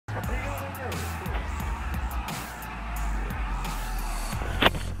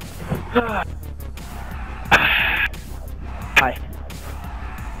Hi.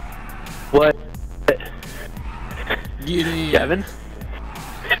 What? Get in. Kevin?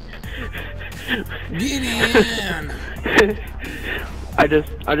 Get in. I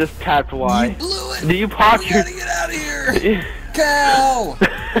just tapped Y. You blew it. Do you pop We your... gotta get out of here. Cow.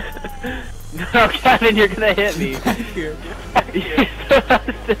 No, Kevin, you're gonna hit me. Here. You're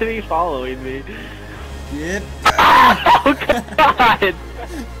supposed to be following me. Get. Oh, God!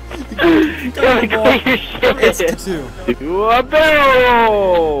 Kevin, clean your shit. It's 2. Do a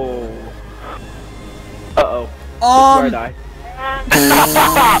barrel! Uh-oh. This is where I die.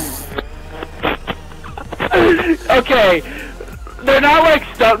 Okay. They're not like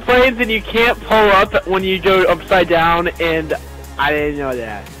stunt planes and you can't pull up when you go upside down, and I didn't know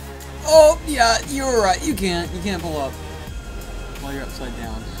that. Oh yeah, you were right. You can't pull up while you're upside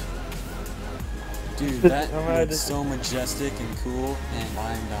down. Dude, that looks so majestic and cool, and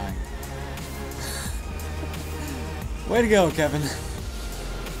I am dying. Way to go, Kevin.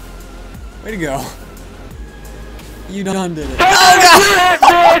 Way to go. You done did it. Oh,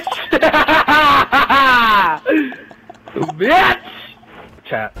 God! Bitch! Bitch!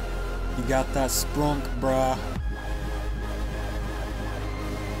 Chat. You got that sprunk, bruh.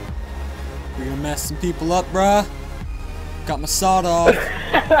 We're gonna mess some people up, bruh. Got my sawed off.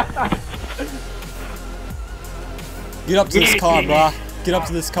 Get up to this car, bruh. Get up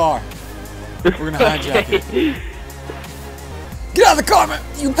to this car. We're gonna hijack it. Get out of the car, man!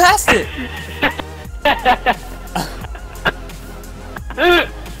 You passed it!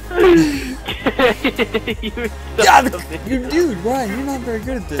 Dude, Ryan, you're not very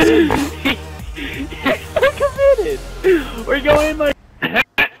good at this. You're so committed. We're going like...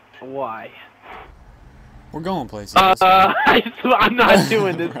 Why? We're going places. I'm not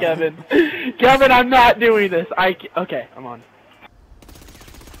doing this, Kevin. Kevin, I'm not doing this. Okay, I'm on.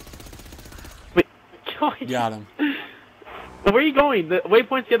 Wait, got him. Where are you going? The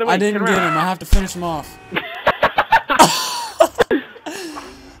waypoint's the other way. I didn't get him. I have to finish him off.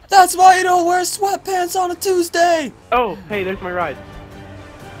 That's why you don't wear sweatpants on a Tuesday. Oh, hey, there's my ride.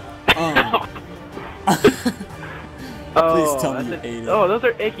 Please tell me you ate it. Oh, those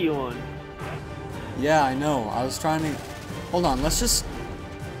are icky ones. Yeah, I know. I was trying to... Hold on, let's just...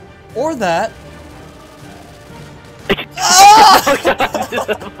 Or that.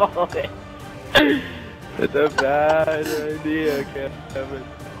 That's a bad idea, Kevin.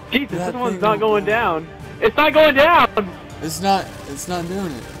 Jesus, That this one's thing not going down. It's not going down! It's not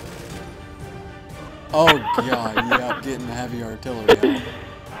doing it. Oh god, yeah, getting heavy artillery out.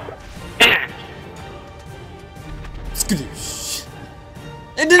 Skadoosh.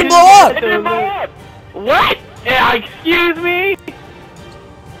 It didn't blow up! It didn't blow up! What? Yeah, excuse me?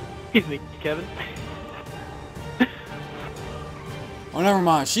 Excuse me, Kevin. Oh, never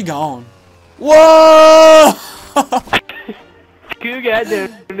mind, she gone. Whoa! Cool guy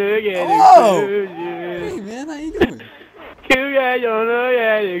don't get Whoa! explosions. Hey man, how you doing? Cool guy don't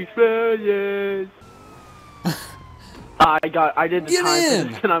get explosions. I did the Get time in.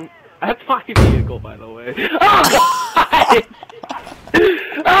 for this, and that's my vehicle, by the way. Oh god!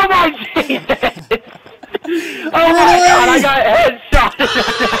 Oh my Jesus! Oh my god, I got headshot.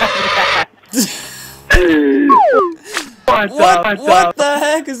 What the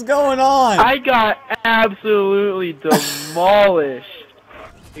heck is going on? I got absolutely demolished.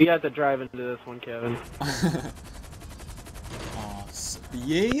 You have to drive into this one, Kevin. Oh,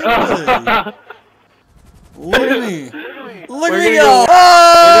 yeah. Look at me. Look at me go.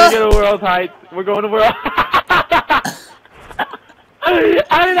 We're gonna get a world height. We're going to world.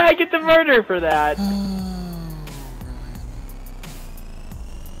 How did I get the murder for that?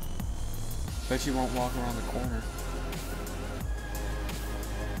 Bet you won't walk around the corner.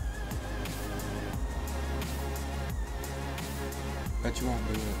 Bet you won't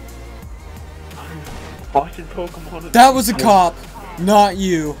do it. Watching Pokemon. That was a cop, not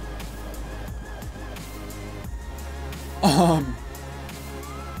you.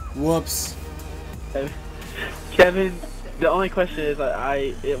 Whoops. Kevin, the only question is,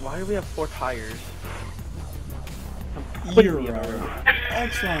 why do we have 4 tires? You're right. I'll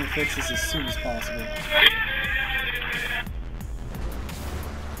try and fix this as soon as possible.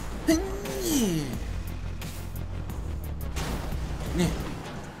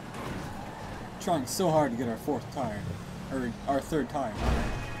 Trying so hard to get our 4th tire, or our 3rd tire.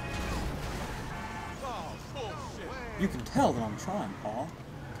 You can tell that I'm trying, Paul,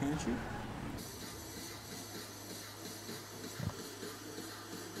 can't you?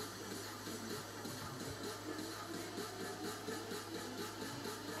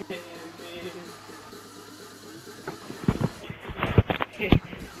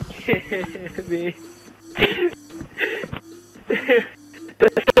 Me.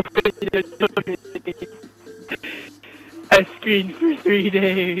 I screened for 3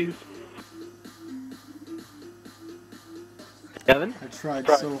 days. Kevin? I tried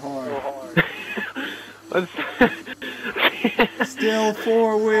so hard. Let's Still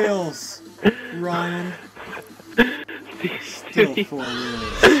 4 wheels, Ryan. Still 4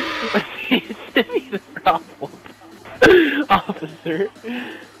 wheels. What seems to be the problem, officer?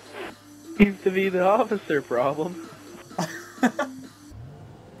 Seems to be the officer problem.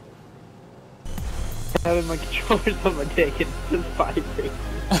 Having my controllers on my dick and it's just vibrating.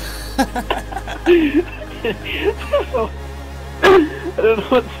 I don't know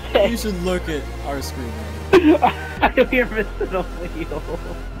what to say. You should look at our screen. I think you're missing a wheel.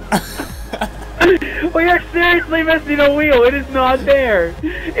 We are seriously missing a wheel. It is not there.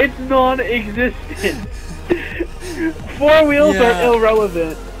 It's non-existent. 4 wheels are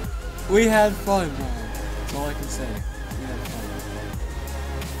irrelevant. We had fun, man. That's all I can say. We had fun.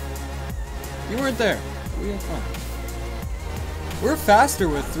 You weren't there. We had fun. We're faster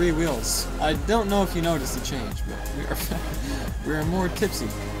with 3 wheels. I don't know if you noticed the change, but we are more tipsy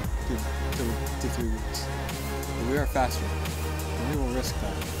to 3 wheels. But we are faster, and we will risk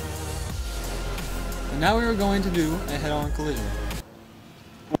that. And now we are going to do a head-on collision.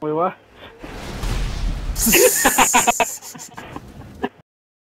 Wait, what?